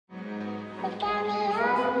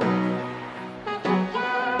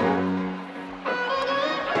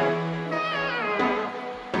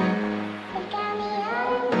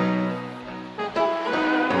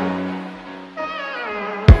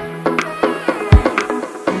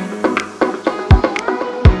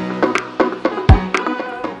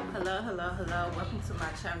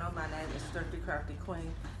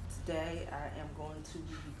today I am going to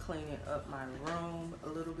be cleaning up my room a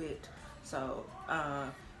little bit. So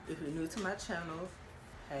if you're new to my channel,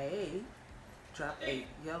 hey, drop a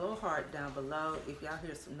yellow heart down below. If y'all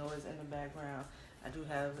hear some noise in the background, I do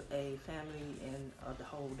have a family and the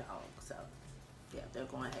whole dog, so yeah, they're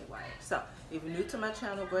going haywire. So if you're new to my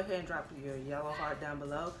channel, go ahead and drop your yellow heart down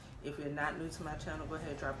below. If you're not new to my channel, go ahead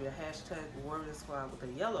and drop your hashtag WarriorSquad with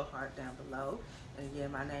a yellow heart down below. And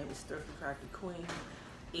again, my name is ThriftyCraftyQueen.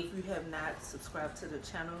 If you have not subscribed to the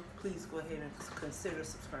channel, please go ahead and consider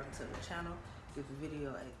subscribing to the channel. Give the video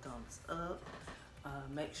a thumbs up.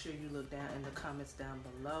 Make sure you look down in the comments down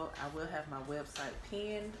below. I will have my website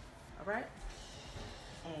pinned, all right?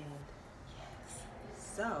 And yes,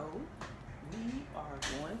 so we are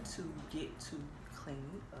going to get to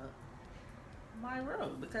cleaning up my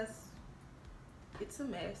room because it's a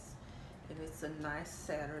mess and it's a nice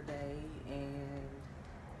Saturday, and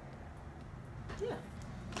yeah,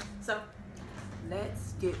 so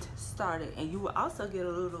let's get started. And you will also get a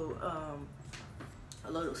little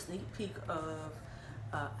sneak peek of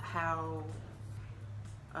how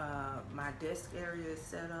my desk area is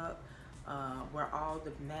set up, where all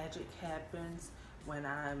the magic happens when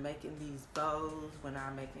I'm making these bows, when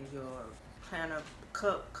I'm making your planner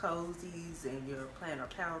cup cozies and your planner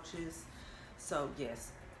pouches. So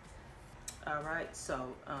yes, all right,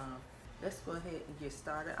 so let's go ahead and get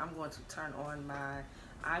started. I'm going to turn on my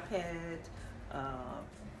iPad.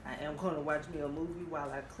 I am going to watch me a movie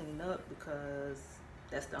while I clean up because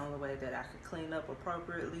that's the only way that I can clean up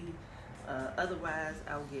appropriately. Otherwise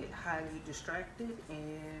I'll get highly distracted,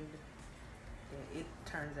 and it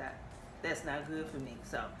turns out that's not good for me.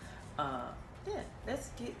 So yeah,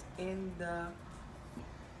 let's get in the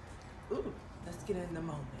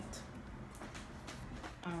moment.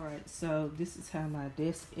 All right, so this is how my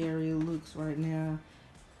desk area looks right now.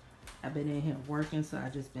 I've been in here working, so I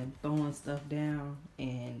just been throwing stuff down,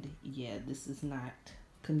 and yeah, this is not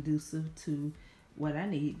conducive to what I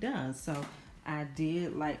need done. So I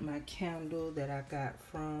did light my candle that I got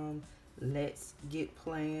from Let's Get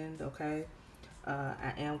Planned. Okay,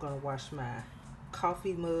 I am gonna wash my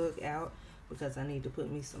coffee mug out because I need to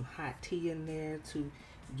put me some hot tea in there to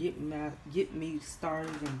get me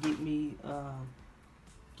started and get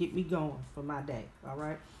me going for my day. All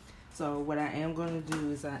right, so what I am going to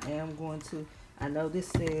do is I know this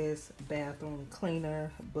says bathroom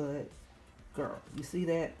cleaner, but girl, you see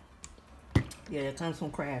that? Yeah, it comes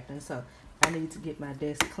from crafting. So I need to get my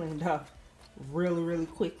desk cleaned off really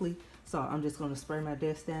quickly. So I'm just going to spray my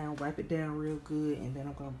desk down, wipe it down real good, and then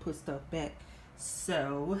I'm going to put stuff back.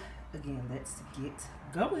 So again, let's get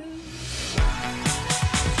going.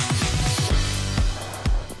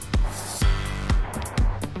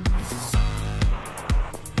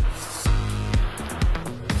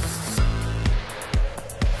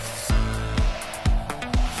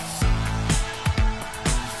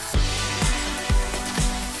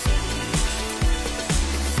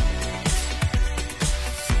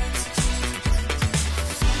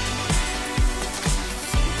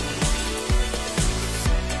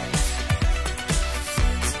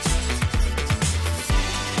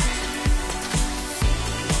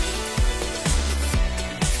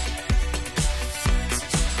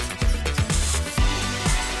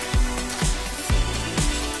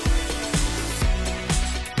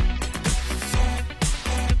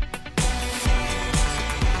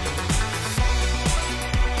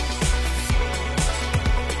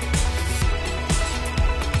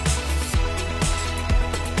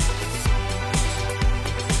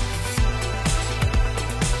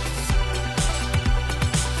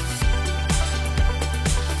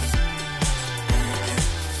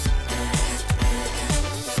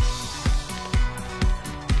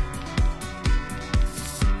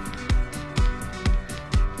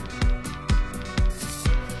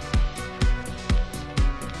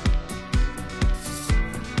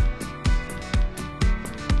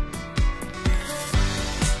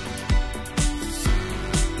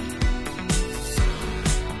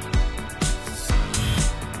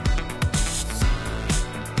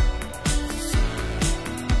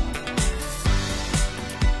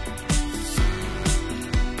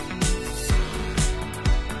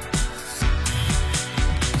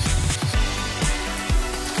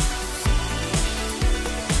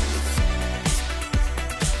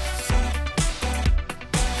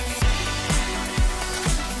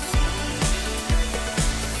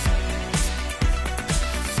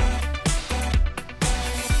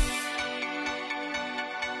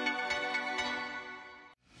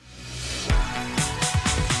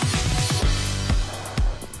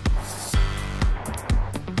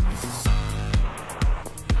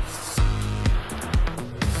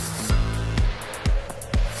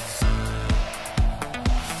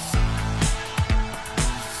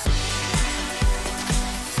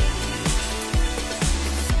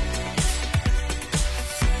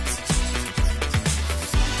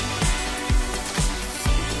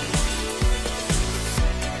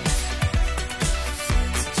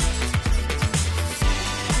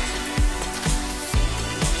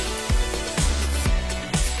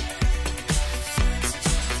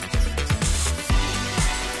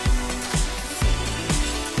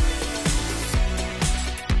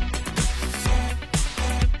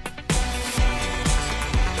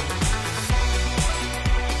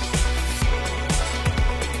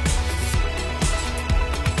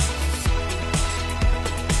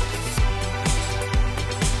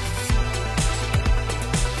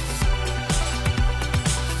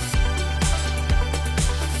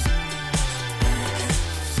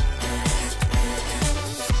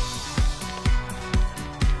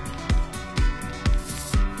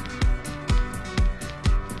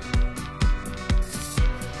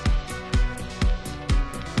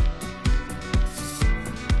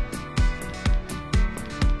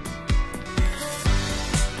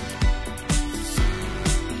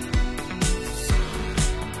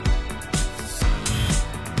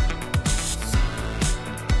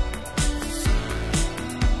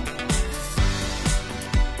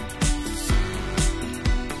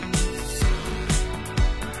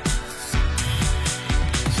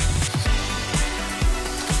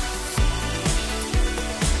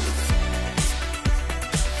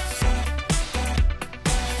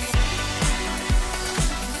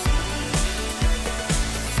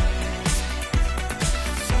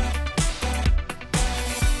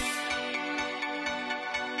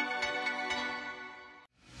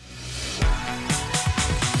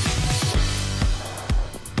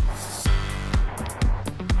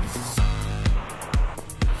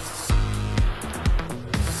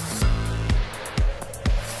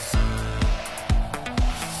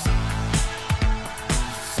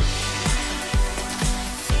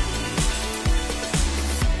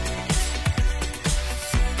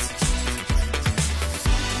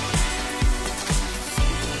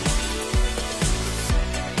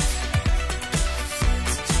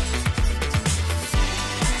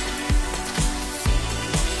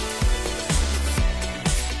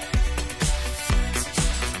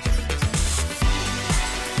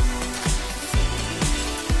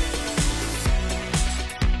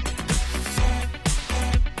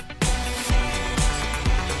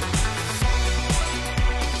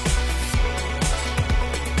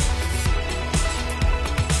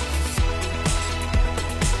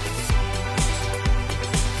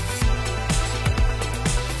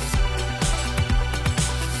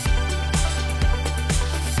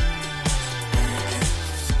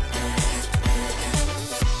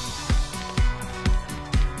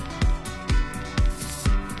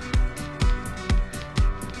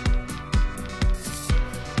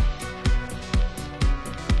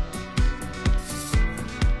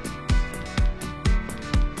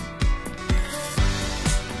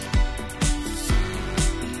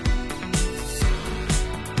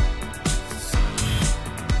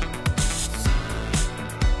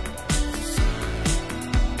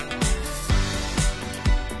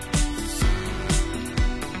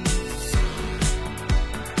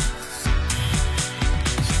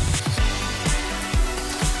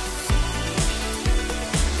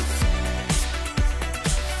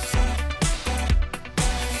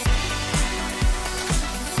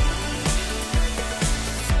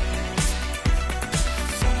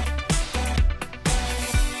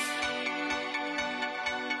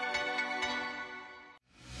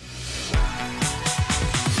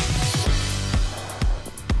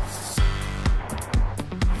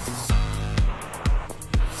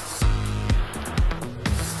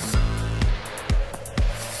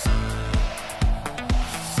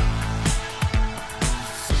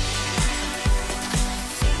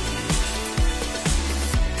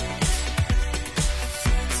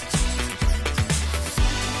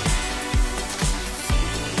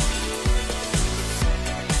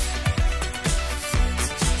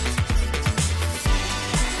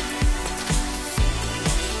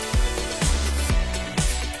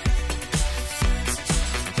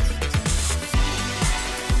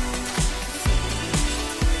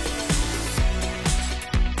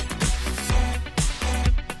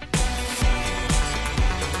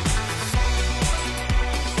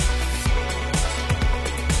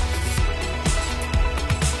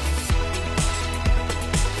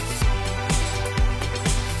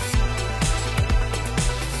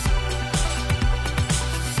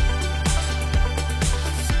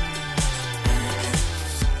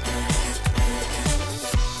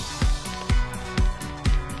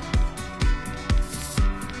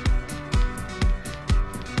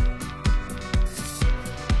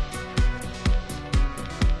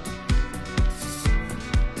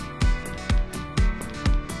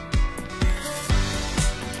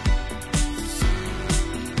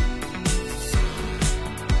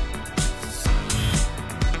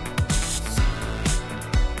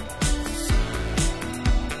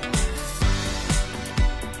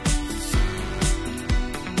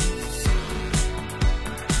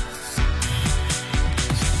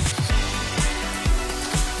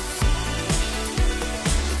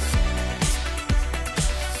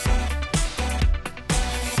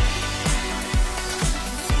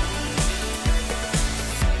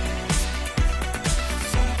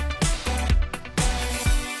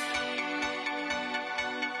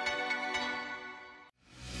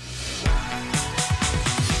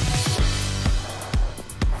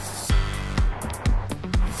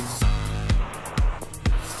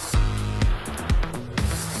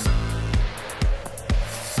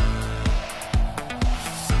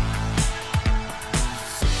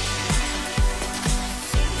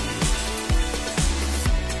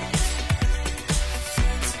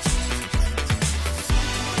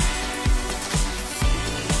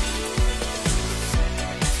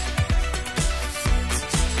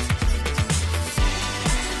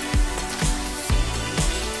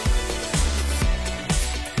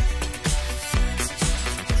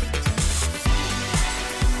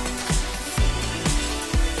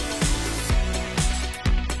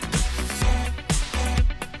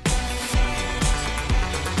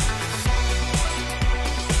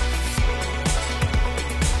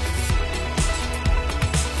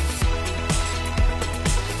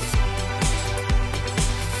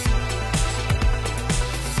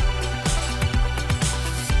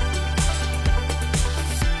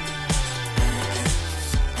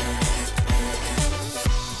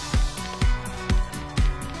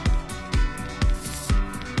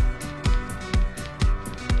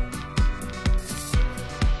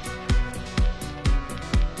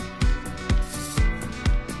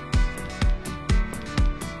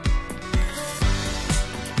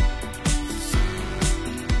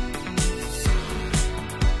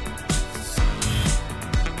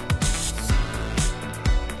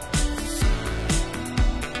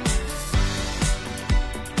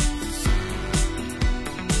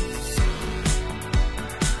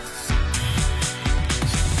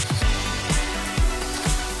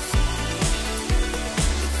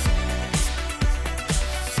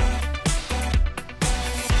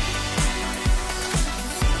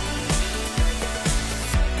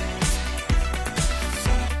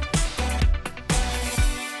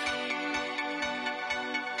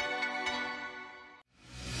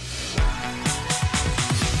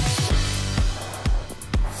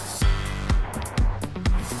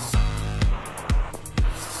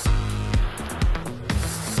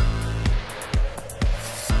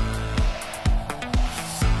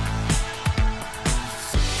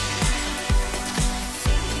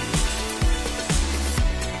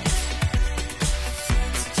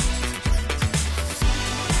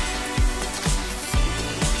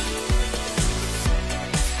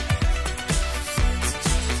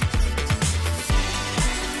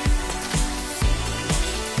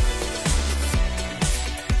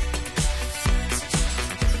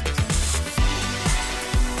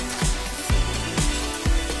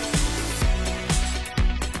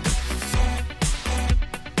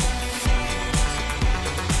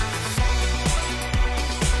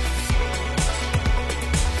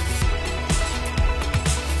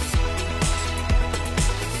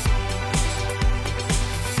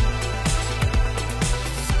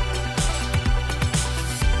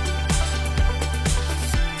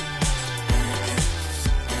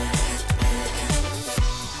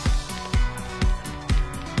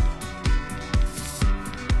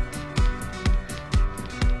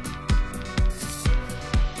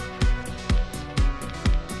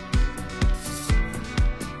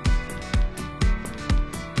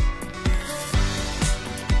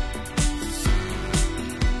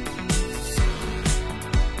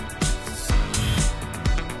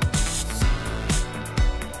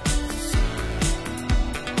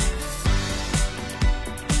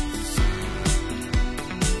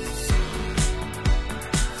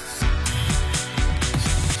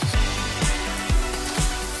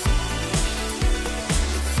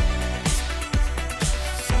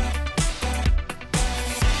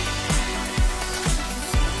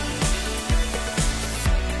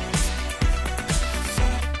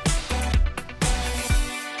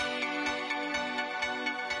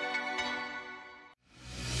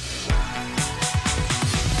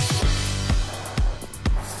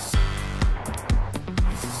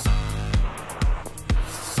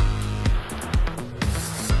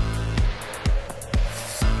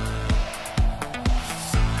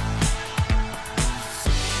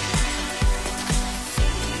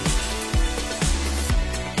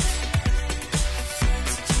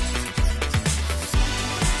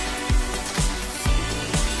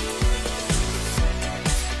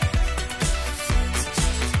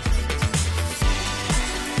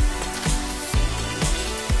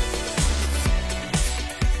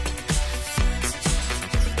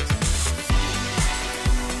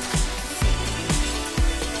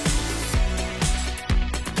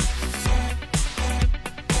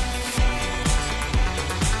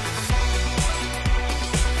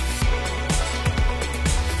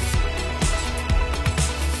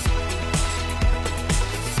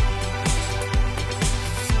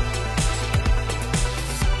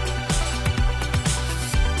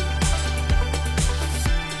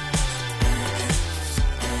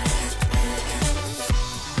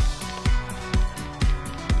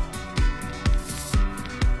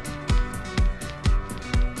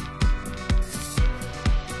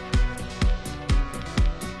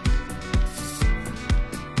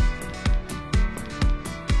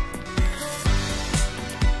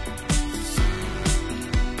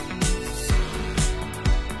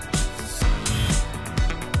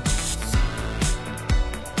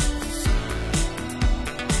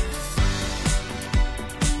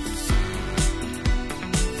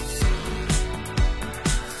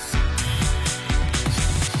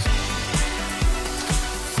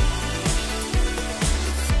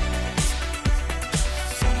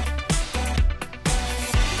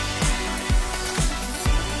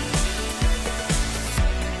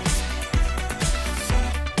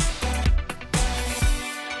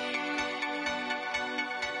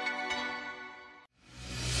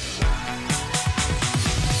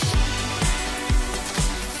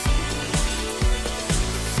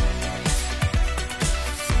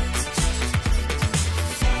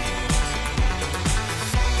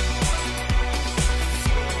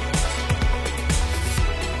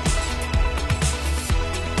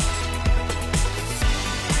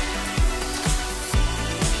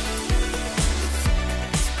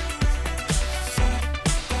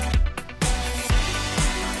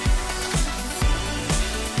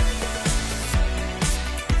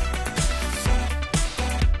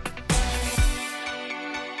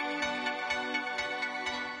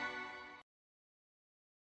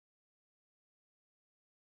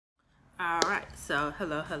 Alright, so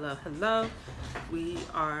hello. We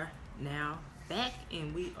are now back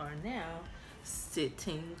and we are now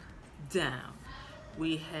sitting down.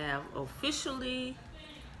 We have officially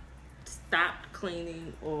stopped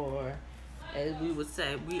cleaning, or as we would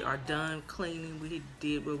say, we are done cleaning. We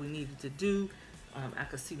did what we needed to do. I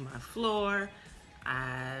could see my floor.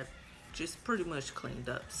 I just pretty much cleaned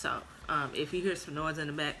up. So if you hear some noise in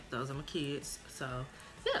the back, those are my kids. So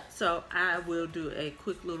yeah, so I will do a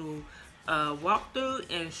quick little walkthrough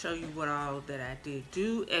and show you what all that I did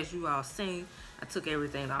do. As you all seen, I took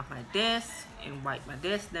everything off my desk and wiped my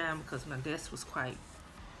desk down because my desk was quite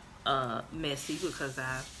messy because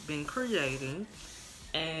I've been creating.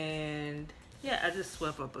 And yeah, I just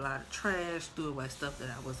swept up a lot of trash, threw away stuff that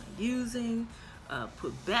I wasn't using,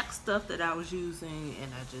 put back stuff that I was using,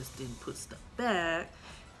 and I just didn't put stuff back.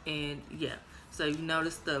 And yeah, so you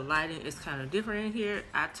notice the lighting is kind of different in here.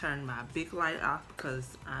 I turned my big light off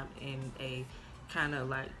because I'm in a kind of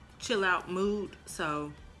like chill out mood.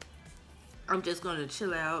 So I'm just gonna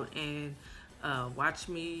chill out and watch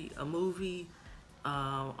me a movie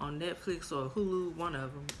on Netflix or Hulu, one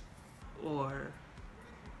of them, or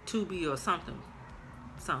Tubi or something.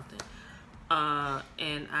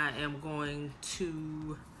 And I am going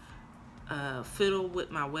to fiddle with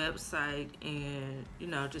my website and, you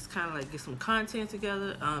know, just kind of like get some content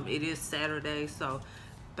together. It is Saturday, so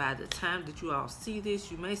by the time that you all see this,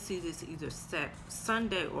 you may see this either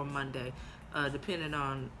Sunday or Monday, depending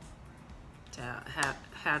on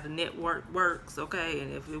how the network works, okay?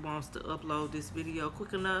 And if it wants to upload this video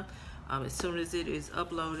quick enough, as soon as it is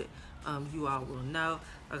uploaded, you all will know.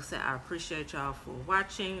 Like I said, I appreciate y'all for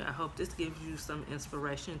watching. I hope this gives you some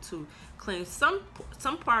inspiration to clean some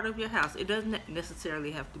part of your house. It doesn't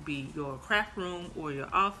necessarily have to be your craft room or your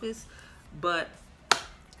office, but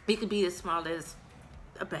it could be as small as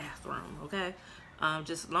a bathroom, okay?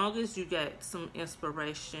 Just as long as you get some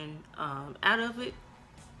inspiration out of it,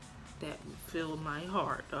 that filled my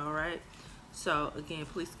heart. All right, so again,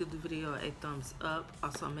 please give the video a thumbs up.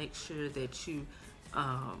 Also make sure that you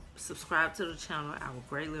subscribe to the channel. I will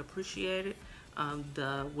greatly appreciate it.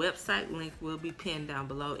 The website link will be pinned down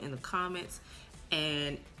below in the comments,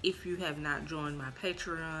 and if you have not joined my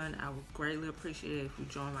Patreon, I would greatly appreciate it if you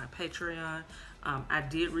join my Patreon. I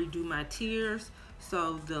did redo my tiers,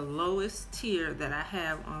 so the lowest tier that I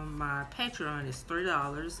have on my Patreon is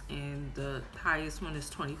 $3 and the highest one is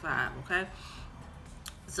 $25. Okay,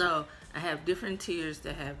 so I have different tiers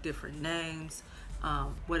that have different names.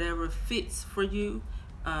 Whatever fits for you.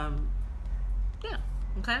 Yeah,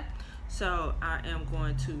 okay, so I am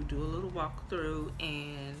going to do a little walkthrough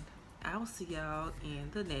and I will see y'all in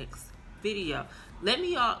the next video. Let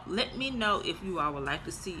me know if you all would like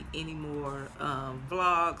to see any more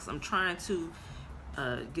vlogs. I'm trying to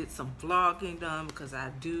get some vlogging done because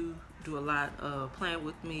I do a lot of playing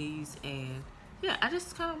with me's, and yeah, I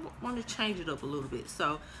just kind of want to change it up a little bit.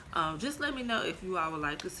 So just let me know if you all would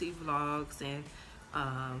like to see vlogs, and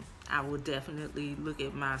I will definitely look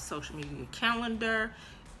at my social media calendar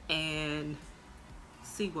and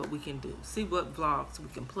see what we can do, see what vlogs we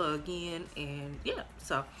can plug in. And yeah,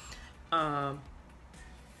 so that's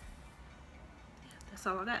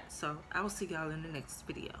all I got. So I will see y'all in the next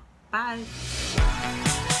video. Bye.